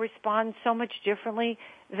 People respond so much differently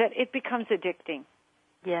that it becomes addicting.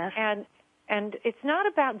 Yes. And it's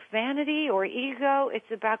not about vanity or ego.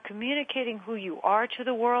 It's about communicating who you are to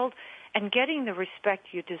the world and getting the respect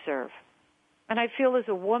you deserve. And I feel as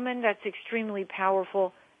a woman that's extremely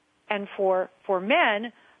powerful. And for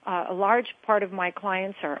men, a large part of my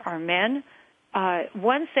clients are men.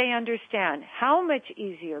 Once they understand how much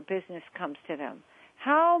easier business comes to them,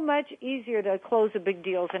 how much easier to close the big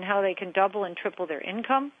deals and how they can double and triple their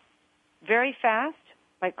income very fast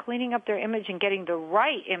by cleaning up their image and getting the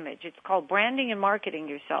right image. It's called branding and marketing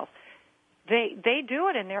yourself. They do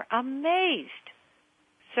it and they're amazed.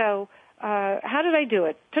 So how did I do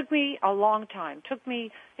it? Took me a long time.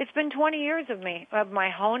 It's been 20 years of my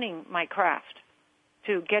honing my craft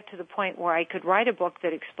to get to the point where I could write a book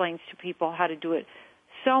that explains to people how to do it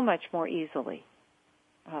so much more easily.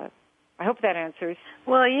 I hope that answers.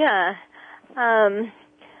 Well, yeah.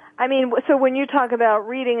 I mean, so when you talk about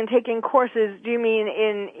reading and taking courses, do you mean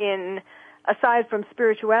in aside from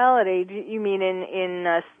spirituality, do you mean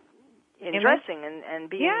in dressing and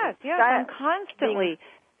being? Yes. I'm constantly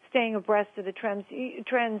staying abreast of the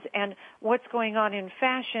trends and what's going on in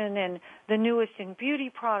fashion and the newest in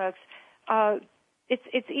beauty products.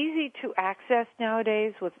 It's easy to access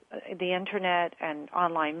nowadays with the internet and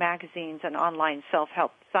online magazines and online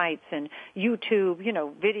self-help sites and YouTube, you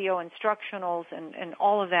know, video instructionals and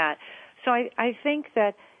all of that. So I think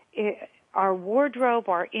that our wardrobe,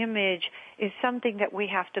 our image is something that we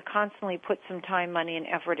have to constantly put some time, money, and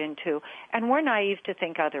effort into. And we're naive to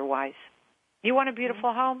think otherwise. You want a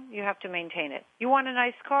beautiful home, you have to maintain it. You want a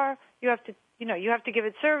nice car, you have to give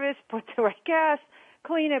it service, put the right gas,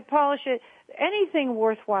 clean it, polish it. Anything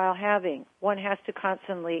worthwhile having, one has to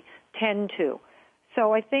constantly tend to.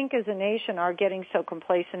 So I think as a nation, our getting so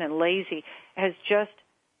complacent and lazy has just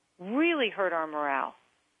really hurt our morale.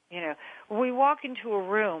 You know, we walk into a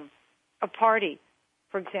room, a party,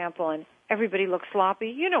 for example, and everybody looks sloppy.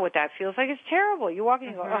 You know what that feels like. It's terrible. You walk in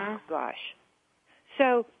and go, oh, gosh.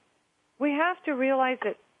 So we have to realize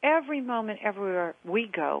that every moment, everywhere we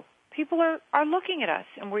go, people are looking at us,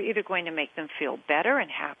 and we're either going to make them feel better and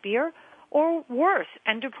happier or worse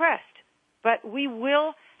and depressed. But we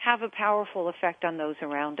will have a powerful effect on those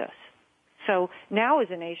around us. So now as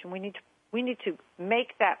a nation, we need to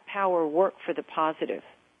make that power work for the positive,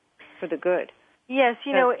 for the good. Yes,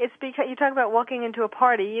 you know, it's because you talk about walking into a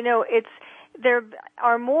party. You know, there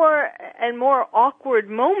are more and more awkward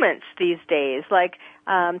moments these days. Like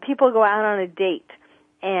people go out on a date,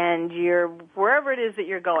 and you're wherever it is that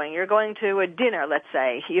you're going to a dinner, let's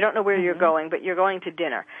say. You don't know where you're going, but you're going to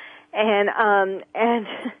dinner, and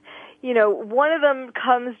you know, one of them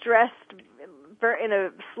comes dressed in a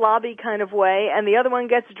slobby kind of way, and the other one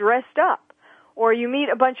gets dressed up. Or you meet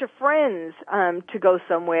a bunch of friends to go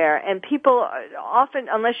somewhere, and people often,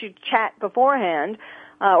 unless you chat beforehand,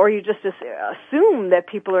 or you just assume that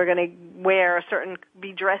people are going to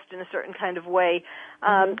be dressed in a certain kind of way.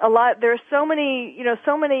 There's so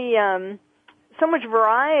much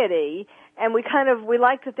variety, and we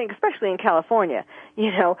like to think, especially in California,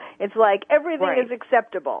 you know, it's like everything is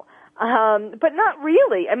acceptable, but not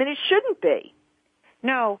really. I mean, it shouldn't be.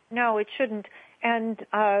 No, it shouldn't. And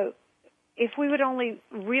if we would only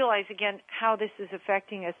realize again how this is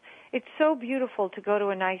affecting us, it's so beautiful to go to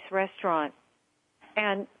a nice restaurant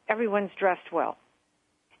and everyone's dressed well.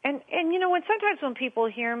 And you know, sometimes when people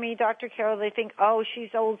hear me, Dr. Carol, they think, oh, she's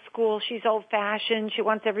old school, she's old fashioned, she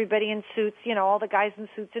wants everybody in suits, you know, all the guys in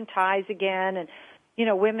suits and ties again, and, you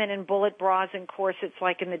know, women in bullet bras and corsets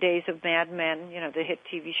like in the days of Mad Men, you know, the hit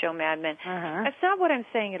TV show Mad Men. That's not what I'm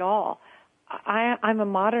saying at all. I'm a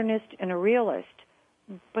modernist and a realist.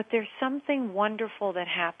 But there's something wonderful that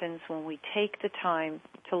happens when we take the time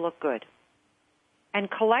to look good. And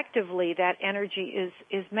collectively, that energy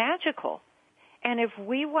is magical. And if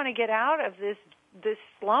we want to get out of this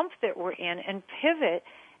slump that we're in and pivot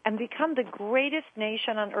and become the greatest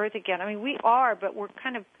nation on earth again, I mean, we are, but we're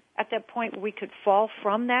kind of at that point where we could fall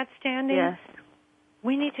from that standing. Yes.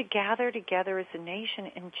 We need to gather together as a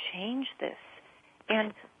nation and change this.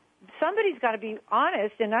 And somebody's got to be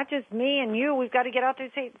honest, and not just me and you. We've got to get out there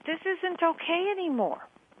and say, this isn't okay anymore.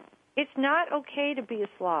 It's not okay to be a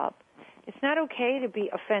slob. It's not okay to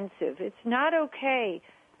be offensive. It's not okay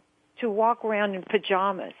to walk around in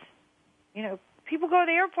pajamas. You know, people go to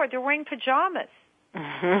the airport, they're wearing pajamas.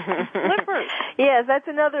 Slippers. Yes, that's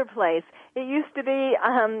another place. It used to be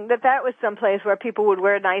that was some place where people would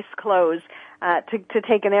wear nice clothes to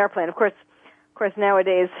take an airplane. Of course,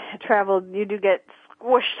 nowadays travel you do get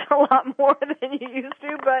squished a lot more than you used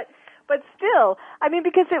to, but still, I mean,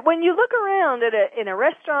 because when you look around in a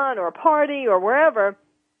restaurant or a party or wherever,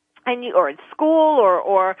 or at school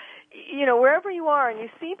or you know, wherever you are, and you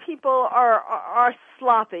see people are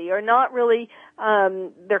sloppy or not really,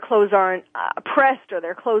 their clothes aren't pressed, or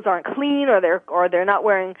their clothes aren't clean, or they're not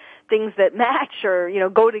wearing things that match or, you know,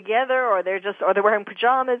 go together, or they're wearing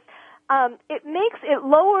pajamas. It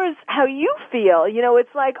lowers how you feel. You know,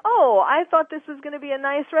 it's like, oh, I thought this was going to be a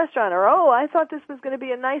nice restaurant, or oh, I thought this was going to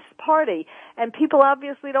be a nice party. And people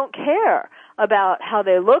obviously don't care about how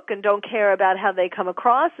they look, and don't care about how they come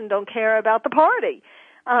across, and don't care about the party.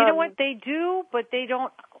 You know what? They do, but they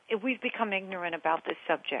don't. We've become ignorant about this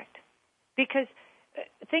subject. Because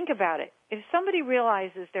think about it. If somebody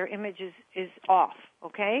realizes their image is off,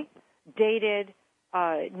 okay, dated,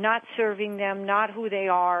 not serving them, not who they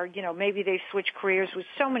are, you know, maybe they've switched careers, which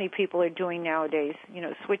so many people are doing nowadays, you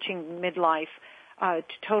know, switching midlife to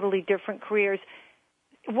totally different careers.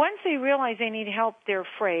 Once they realize they need help, they're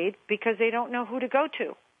afraid because they don't know who to go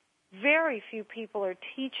to. Very few people are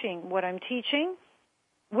teaching what I'm teaching.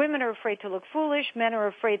 Women are afraid to look foolish. Men are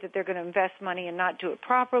afraid that they're going to invest money and not do it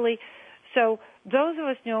properly. So those of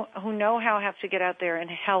us who know how have to get out there and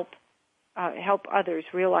help others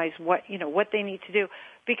realize what they need to do.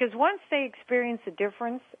 Because once they experience a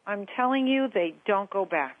difference, I'm telling you, they don't go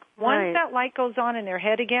back. Once that light goes on in their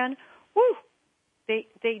head again, whoo, they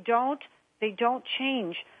don't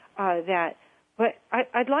change that. But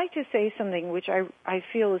I'd like to say something which I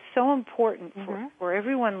feel is so important for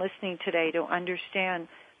everyone listening today to understand.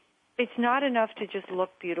 It's not enough to just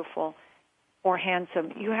look beautiful or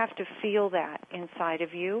handsome. You have to feel that inside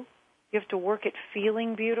of you. You have to work at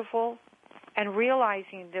feeling beautiful and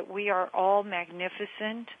realizing that we are all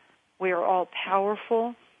magnificent. We are all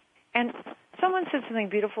powerful. And someone said something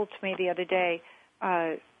beautiful to me the other day.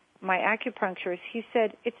 My acupuncturist, he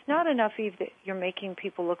said, it's not enough, Eve, that you're making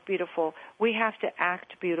people look beautiful. We have to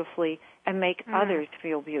act beautifully and make others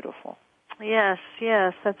feel beautiful. Yes,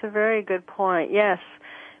 that's a very good point. Yes,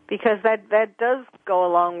 because that does go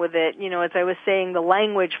along with it. You know, as I was saying, the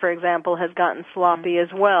language, for example, has gotten sloppy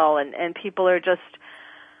as well, and people are just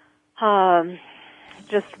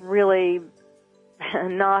really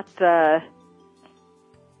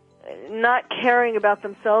not caring about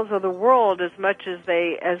themselves or the world as much as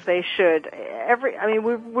they should.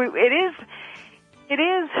 It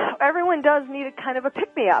is. Everyone does need a kind of a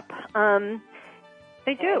pick-me-up.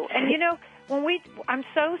 They do, and you know, I'm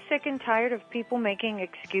so sick and tired of people making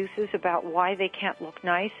excuses about why they can't look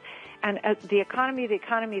nice, and the economy.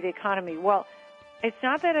 Well, it's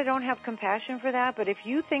not that I don't have compassion for that, but if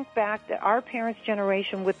you think back to our parents'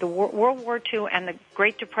 generation with the World War II and the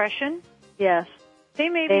Great Depression, yes. They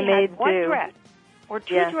maybe had one dress or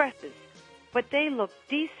two dresses, but they look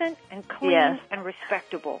decent and clean and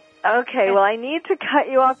respectable. Okay, well, I need to cut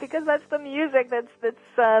you off because that's the music that's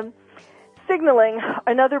signaling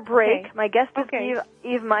another break. Okay. My guest is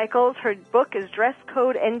Eve Michaels. Her book is Dress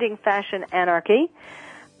Code: Ending Fashion Anarchy.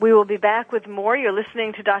 We will be back with more. You're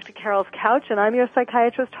listening to Dr. Carol's Couch, and I'm your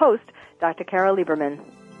psychiatrist host, Dr. Carol Lieberman.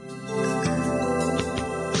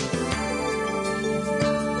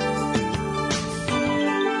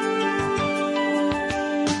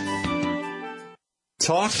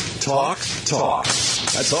 Talk.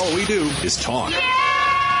 That's all we do is talk.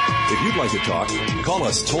 If you'd like to talk, call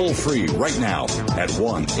us toll-free right now at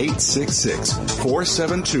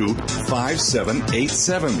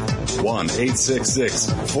 1-866-472-5787.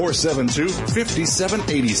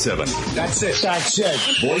 1-866-472-5787. That's it.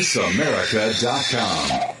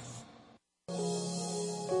 VoiceAmerica.com.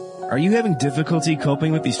 Are you having difficulty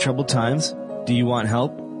coping with these troubled times? Do you want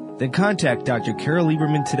help? Then contact Dr. Carol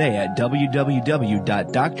Lieberman today at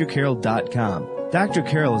www.drcarol.com. Dr.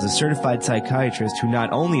 Carol is a certified psychiatrist who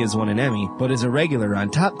not only has won an Emmy, but is a regular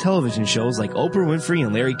on top television shows like Oprah Winfrey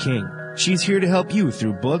and Larry King. She's here to help you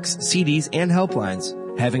through books, CDs, and helplines.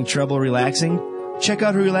 Having trouble relaxing? Check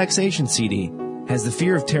out her relaxation CD. Has the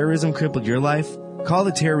fear of terrorism crippled your life? Call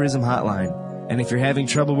the terrorism hotline. And if you're having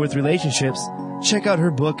trouble with relationships, check out her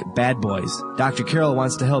book, Bad Boys. Dr. Carol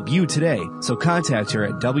wants to help you today, so contact her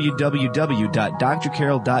at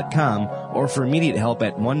www.drcarol.com or for immediate help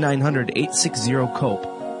at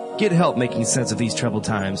 1-900-860-COPE. Get help making sense of these troubled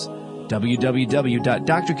times.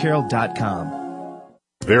 www.drcarol.com.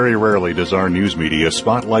 Very rarely does our news media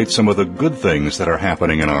spotlight some of the good things that are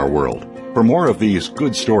happening in our world. For more of these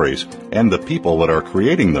good stories and the people that are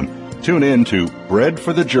creating them, Tune in to Bread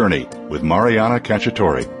for the Journey with Mariana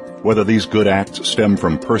Cacciatore. Whether these good acts stem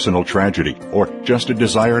from personal tragedy or just a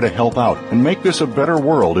desire to help out and make this a better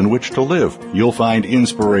world in which to live, you'll find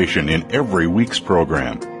inspiration in every week's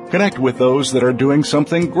program. Connect with those that are doing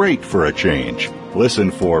something great for a change. Listen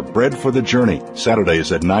for Bread for the Journey,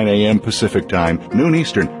 Saturdays at 9 a.m. Pacific Time, noon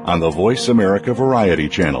Eastern, on the Voice America Variety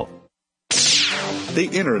Channel. The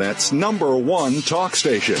Internet's number one talk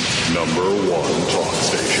station. Number one talk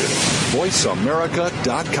station.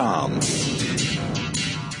 VoiceAmerica.com.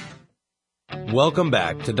 Welcome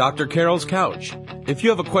back to Dr. Carol's Couch. If you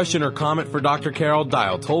have a question or comment for Dr. Carol,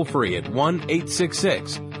 dial toll-free at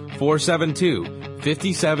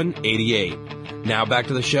 1-866-472-5788. Now back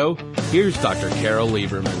to the show. Here's Dr. Carol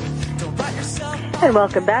Lieberman. And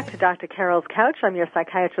welcome back to Dr. Carol's Couch. I'm your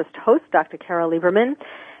psychiatrist host, Dr. Carol Lieberman,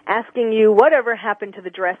 asking you whatever happened to the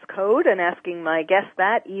dress code and asking my guest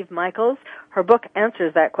that, Eve Michaels. Her book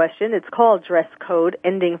answers that question. It's called Dress Code,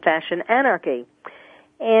 Ending Fashion Anarchy.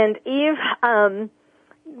 And Eve,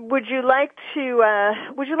 would you like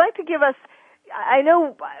to give us? I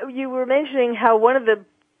know you were mentioning how one of the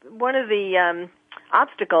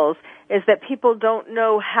obstacles is that people don't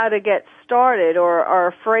know how to get started or are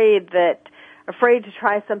afraid to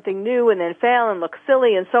try something new and then fail and look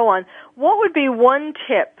silly and so on. What would be one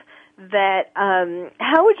tip that?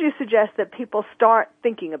 How would you suggest that people start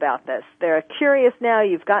thinking about this? They're curious now.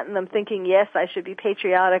 You've gotten them thinking, yes, I should be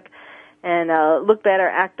patriotic and look better,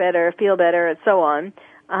 act better, feel better, and so on.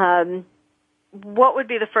 What would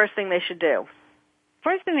be the first thing they should do?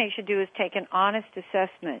 First thing they should do is take an honest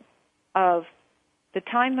assessment of the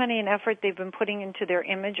time, money, and effort they've been putting into their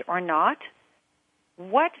image or not,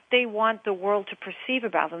 what they want the world to perceive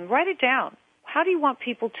about them. Write it down. How do you want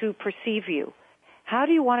people to perceive you? How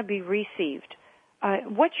do you want to be received?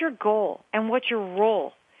 What's your goal and what's your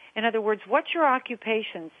role? In other words, what's your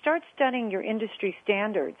occupation? Start studying your industry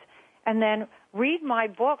standards. And then read my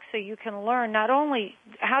book so you can learn not only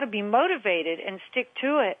how to be motivated and stick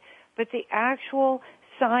to it, but the actual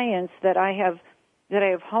science that I have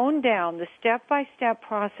honed down, the step-by-step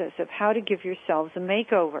process of how to give yourselves a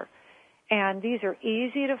makeover. And these are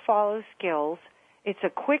easy to follow skills. It's a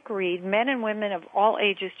quick read. Men and women of all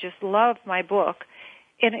ages just love my book.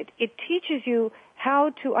 And it teaches you how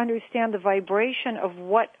to understand the vibration of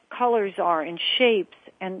what colors are and shapes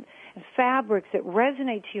and fabrics that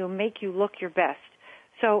resonate to you and make you look your best.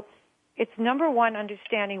 So it's number one,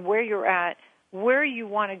 understanding where you're at, where you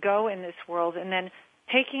want to go in this world, and then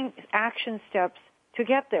taking action steps to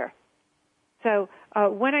get there. So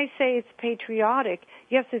when I say it's patriotic,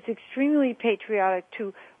 yes, it's extremely patriotic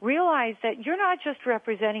to realize that you're not just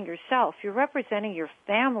representing yourself, you're representing your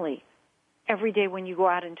family every day when you go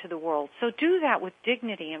out into the world. So do that with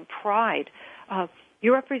dignity and pride.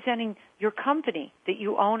 You're representing your company that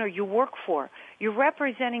you own or you work for. You're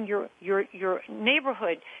representing your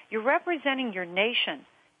neighborhood. You're representing your nation.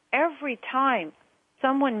 Every time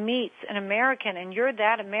someone meets an American and you're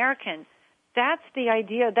that American, that's the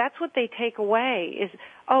idea. That's what they take away is,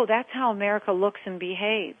 oh, that's how America looks and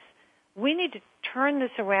behaves. We need to turn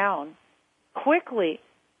this around quickly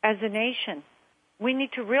as a nation. We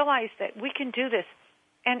need to realize that we can do this.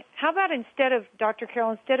 And how about instead of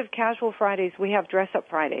Casual Fridays, we have Dress-Up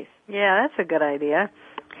Fridays? Yeah, that's a good idea.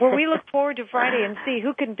 Where we look forward to Friday and see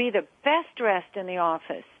who can be the best dressed in the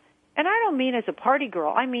office. And I don't mean as a party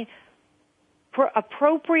girl. I mean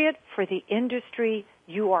appropriate for the industry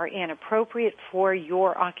you are in, appropriate for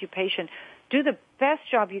your occupation. Do the best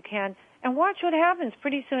job you can and watch what happens.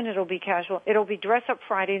 Pretty soon it'll be casual. It'll be Dress-Up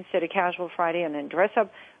Friday instead of Casual Friday, and then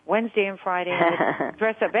Dress-Up Wednesday and Friday, and then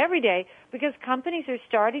dress up every day, because companies are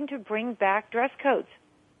starting to bring back dress codes.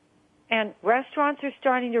 And restaurants are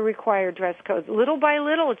starting to require dress codes. Little by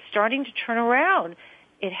little, it's starting to turn around.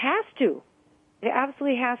 It has to. It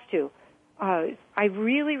absolutely has to. I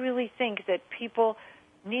really, really think that people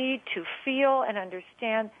need to feel and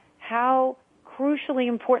understand how crucially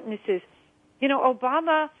important this is. You know,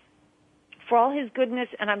 Obama, for all his goodness,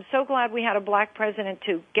 and I'm so glad we had a black president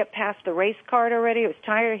to get past the race card already. I was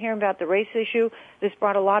tired of hearing about the race issue. This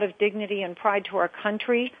brought a lot of dignity and pride to our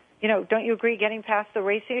country. You know, don't you agree, getting past the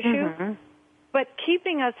race issue? Mm-hmm. But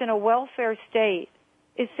keeping us in a welfare state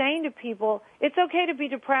is saying to people, it's okay to be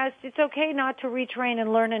depressed. It's okay not to retrain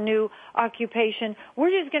and learn a new occupation.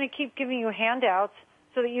 We're just going to keep giving you handouts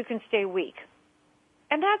so that you can stay weak.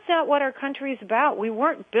 And that's not what our country is about. We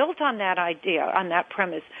weren't built on that idea, on that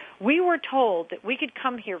premise. We were told that we could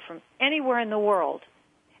come here from anywhere in the world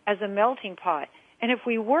as a melting pot. And if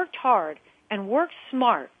we worked hard and worked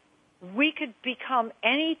smart, we could become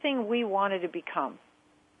anything we wanted to become.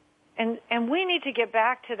 And we need to get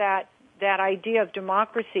back to that idea of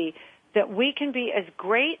democracy that we can be as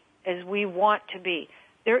great as we want to be.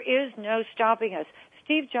 There is no stopping us.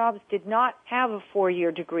 Steve Jobs did not have a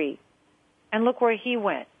 4-year degree. And look where he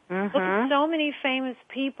went. Mm-hmm. Look at so many famous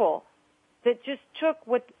people that just took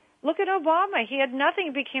what, look at Obama. He had nothing,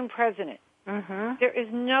 he became president. Mm-hmm. There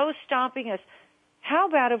is no stopping us. How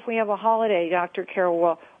about if we have a holiday, Dr. Carol?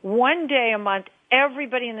 Well, one day a month,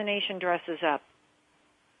 everybody in the nation dresses up.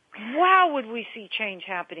 Wow, would we see change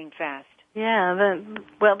happening fast. Yeah,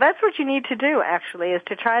 well, that's what you need to do, actually, is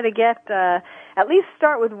to try to get, at least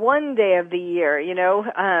start with one day of the year,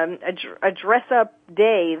 a dress-up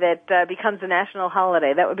day that becomes a national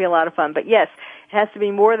holiday. That would be a lot of fun. But yes, it has to be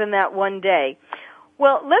more than that one day.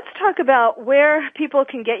 Well, let's talk about where people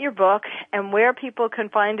can get your book and where people can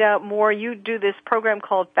find out more. You do this program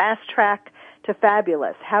called Fast Track to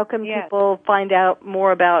Fabulous. How can people find out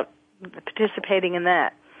more about participating in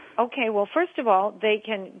that? Okay, well, first of all, they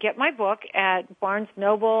can get my book at Barnes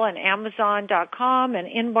Noble and Amazon.com and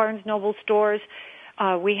in Barnes Noble stores.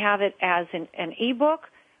 We have it as an ebook,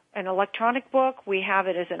 an electronic book. We have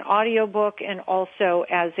it as an audio book and also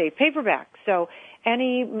as a paperback. So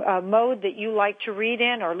any mode that you like to read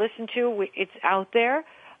in or listen to, it's out there.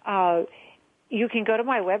 You can go to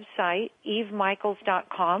my website,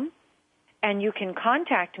 evemichaels.com. And you can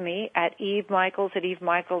contact me at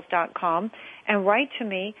evemichaels@evemichaels.com and write to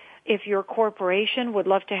me if your corporation would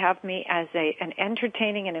love to have me as an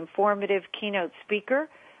entertaining and informative keynote speaker.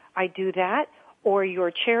 I do that. Or your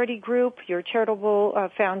charity group, your charitable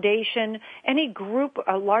foundation, any group,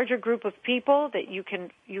 a larger group of people that you can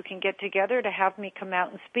get together to have me come out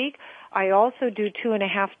and speak. I also do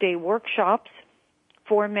 2.5-day workshops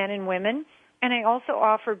for men and women. And I also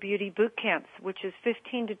offer beauty boot camps, which is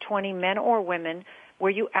 15 to 20 men or women,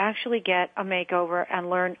 where you actually get a makeover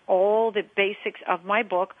and learn all the basics of my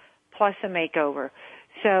book, plus a makeover.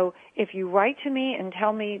 So if you write to me and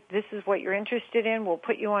tell me this is what you're interested in, we'll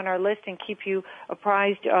put you on our list and keep you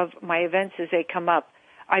apprised of my events as they come up.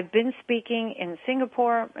 I've been speaking in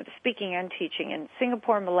Singapore, speaking and teaching in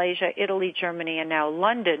Singapore, Malaysia, Italy, Germany, and now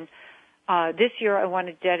London. This year I want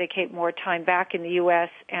to dedicate more time back in the U.S.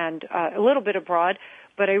 and a little bit abroad,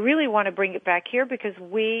 but I really want to bring it back here because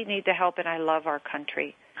we need the help and I love our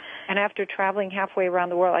country. And after traveling halfway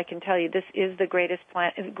around the world, I can tell you this is the greatest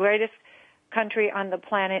country on the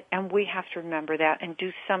planet, and we have to remember that and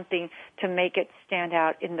do something to make it stand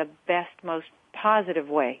out in the best, most positive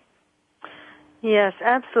way. Yes,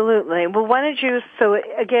 absolutely. Well, why don't you, so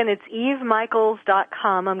again, it's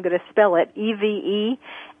evemichaels.com. I'm going to spell it,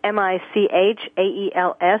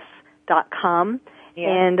 EVEMICHAELS.com. Yeah.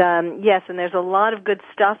 And, yes, and there's a lot of good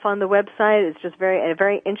stuff on the website. It's just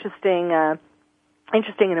very interesting and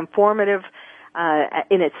informative,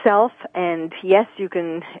 in itself. And yes, you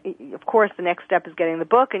can, of course, the next step is getting the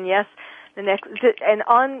book. And yes, the next, and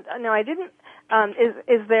on, no, I didn't,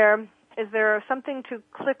 is there something to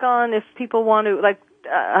click on if people want to, like,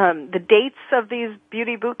 the dates of these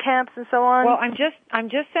beauty boot camps and so on? Well, I'm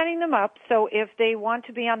just setting them up. So if they want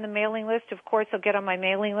to be on the mailing list, of course, they'll get on my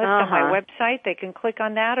mailing list on my website. They can click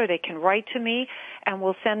on that, or they can write to me, and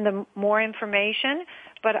we'll send them more information.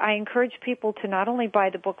 But I encourage people to not only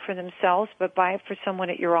buy the book for themselves, but buy it for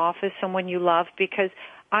someone at your office, someone you love, because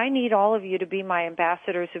I need all of you to be my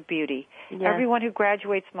ambassadors of beauty. Yes. Everyone who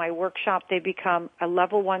graduates my workshop, they become a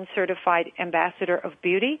level 1 certified ambassador of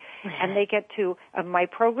beauty, and they get to my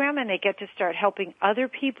program, and they get to start helping other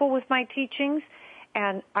people with my teachings.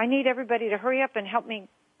 And I need everybody to hurry up and help me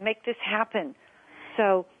make this happen.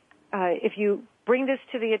 So if you bring this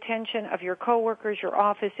to the attention of your coworkers, your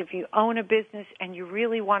office, if you own a business and you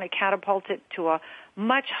really want to catapult it to a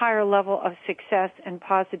much higher level of success and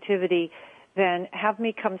positivity, then have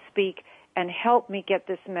me come speak and help me get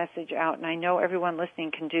this message out. And I know everyone listening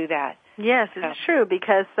can do that. Yes, it's true,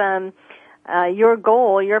 because your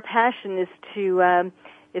goal, your passion is to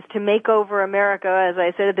make over America, as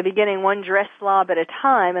I said at the beginning, one dress slob at a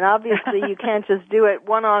time. And obviously you can't just do it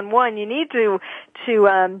one-on-one. You need to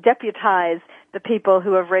deputize the people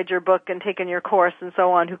who have read your book and taken your course and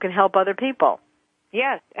so on, who can help other people.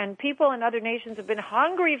 Yes, and people in other nations have been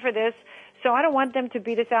hungry for this, so I don't want them to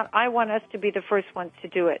beat us out. I want us to be the first ones to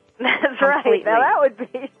do it. That's completely. Right. Now that would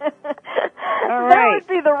be all right. That would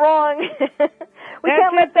be the wrong. We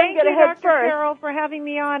can't let them get ahead first. Thank you, Dr. Carol, for having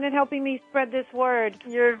me on and helping me spread this word.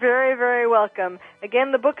 You're very, very welcome.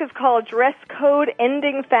 Again, the book is called Dress Code: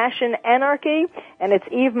 Ending Fashion Anarchy, and it's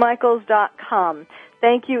evemichaels.com.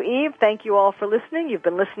 Thank you, Eve. Thank you all for listening. You've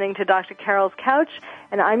been listening to Dr. Carol's Couch,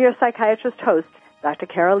 and I'm your psychiatrist host, Dr.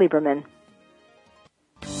 Carol Lieberman.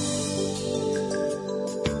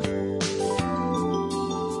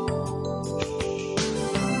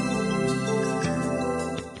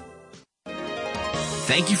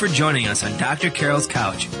 Thank you for joining us on Dr. Carol's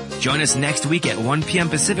Couch. Join us next week at 1 p.m.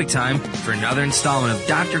 Pacific Time for another installment of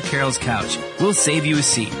Dr. Carol's Couch. We'll save you a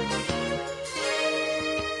seat.